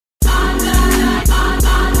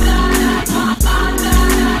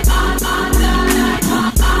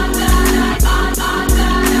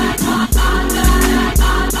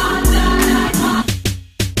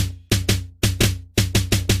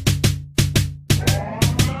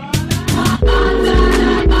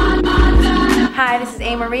Hi, this is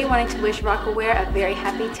A. Marie wanting to wish Rocawear a very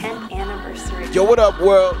happy 10th anniversary. Yo, what up,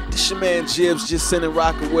 world? This your man Jibs, just sending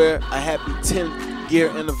Rocawear a happy 10th year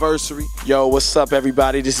anniversary. Yo, what's up,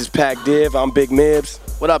 everybody? This is Pac Div. I'm Big Mibs.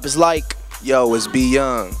 What up? It's like. Yo, it's B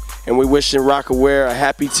Young. And we wishing Rocawear a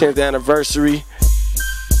happy 10th anniversary.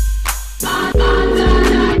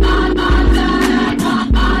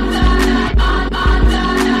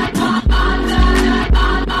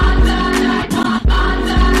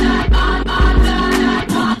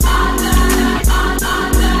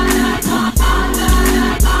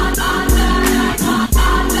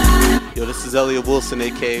 Yo, this is Elliot Wilson,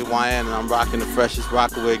 aka YN, and I'm rocking the freshest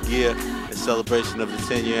Rocawear gear in celebration of the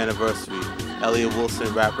 10-year anniversary. Elliot Wilson,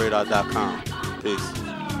 rapradar.com. Peace.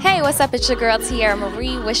 Hey, what's up? It's your girl Tiara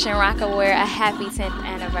Marie, wishing Rocawear a happy 10th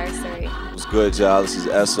anniversary. What's good, y'all? This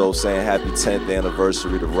is SO saying happy 10th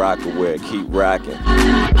anniversary to Rocawear. Keep rocking.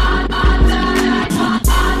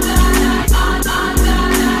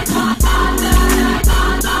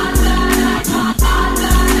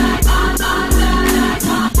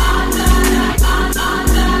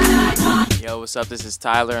 Yo, what's up? This is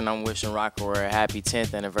Tyler, and I'm wishing Rocawear a happy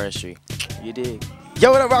 10th anniversary. You dig?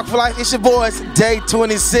 Yo, what up, Rock for Life? It's your boys, day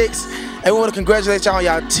 26, and we want to congratulate y'all on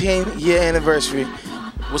y'all 10-year anniversary.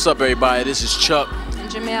 What's up, everybody? This is Chuck and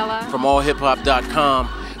Jamila from allhiphop.com,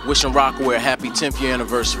 wishing Rocawear a happy 10th year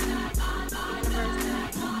anniversary.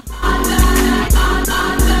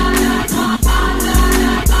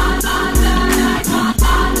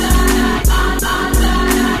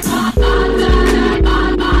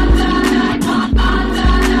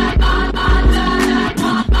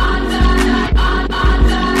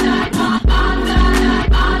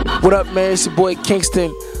 What up, man? It's your boy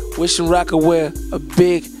Kingston, wishing Rocawear a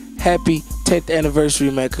big, happy 10th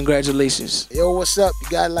anniversary, man. Congratulations. Yo, what's up? You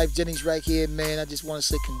got Life Jennings right here, man. I just want to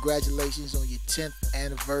say congratulations on your 10th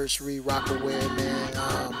anniversary, Rocawear, man.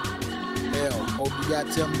 Hell, hope you got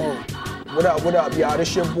 10 more. What up, y'all?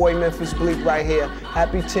 This your boy Memphis Bleak right here.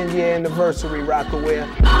 Happy 10-year anniversary, Rocawear.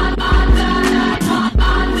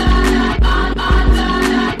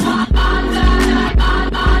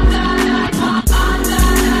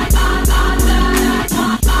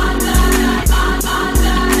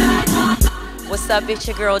 What's up? It's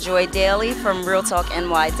your girl Joy Daly from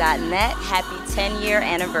RealTalkNY.net. Happy 10-year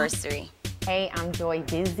anniversary. Hey, I'm Joy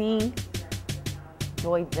Dizzy,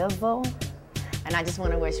 Joy Dizzle, and I just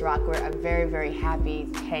want to wish Rocawear a very, very happy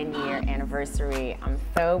 10-year anniversary. I'm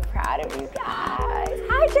so proud of you guys.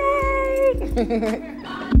 Hi, Jay!